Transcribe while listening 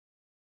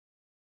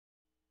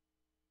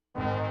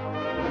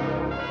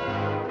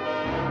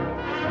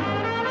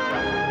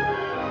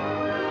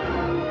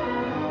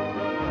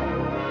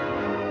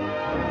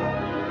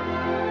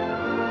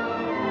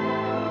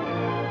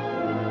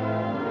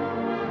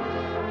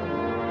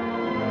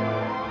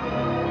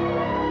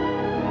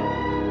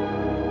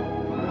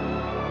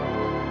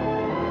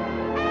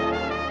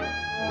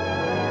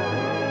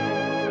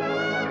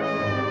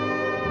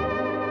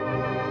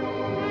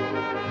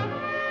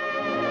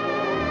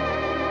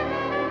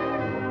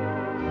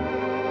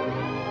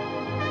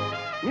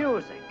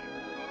Music.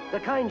 The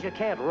kind you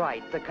can't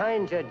write, the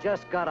kind you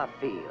just gotta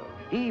feel.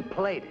 He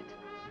played it,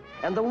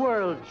 and the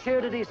world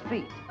cheered at his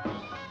feet.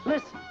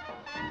 Listen.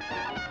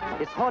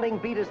 Its haunting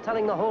beat is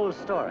telling the whole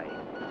story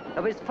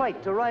of his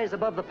fight to rise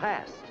above the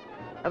past,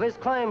 of his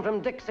climb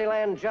from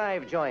Dixieland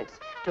jive joints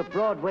to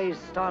Broadway's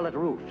starlit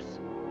roofs,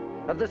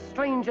 of the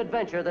strange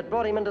adventure that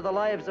brought him into the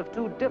lives of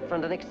two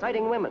different and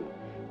exciting women,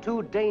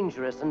 two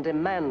dangerous and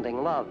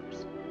demanding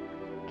loves.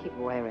 Keep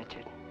away,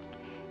 Richard.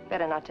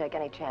 Better not take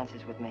any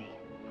chances with me.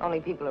 Only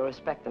people who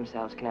respect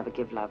themselves can ever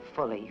give love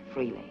fully,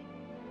 freely.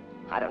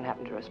 I don't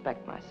happen to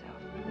respect myself.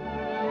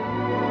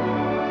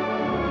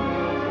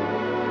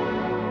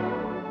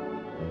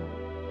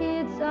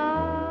 It's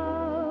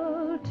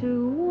all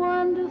too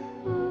wonderful.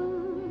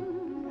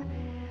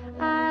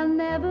 I'll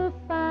never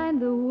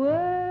find the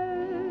words.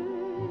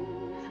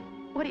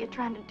 What are you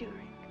trying to do,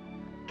 Rick?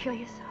 Kill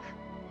yourself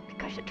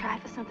because you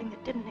tried for something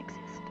that didn't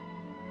exist.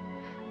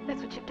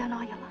 That's what you've done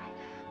all your life.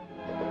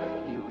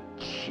 You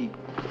cheap.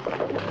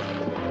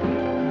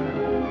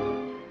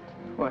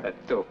 What a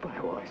dope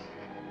I was.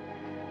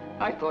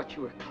 I thought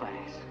you were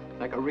class,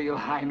 like a real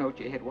high note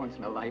you hit once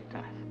in a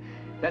lifetime.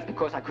 That's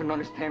because I couldn't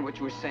understand what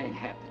you were saying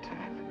half the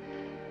time.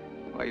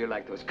 Well, you're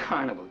like those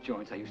carnival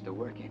joints I used to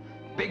work in.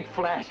 Big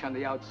flash on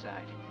the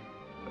outside,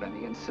 but on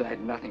the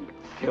inside, nothing but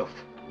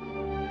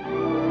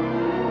filth.